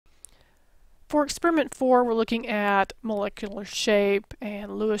For experiment 4, we're looking at molecular shape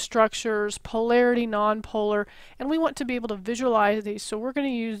and Lewis structures, polarity, nonpolar, and we want to be able to visualize these, so we're going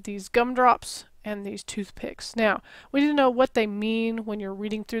to use these gumdrops and these toothpicks. Now, we need to know what they mean when you're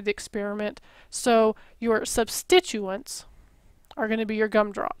reading through the experiment, so your substituents are going to be your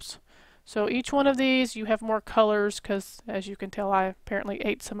gumdrops. So each one of these, you have more colors because, as you can tell, I apparently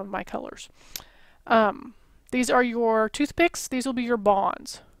ate some of my colors. These are your toothpicks. These will be your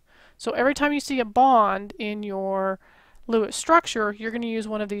bonds. So every time you see a bond in your Lewis structure, you're going to use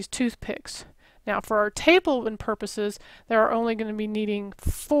one of these toothpicks. Now, for our table purposes, there are only going to be needing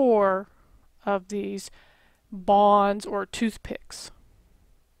 4 of these bonds or toothpicks.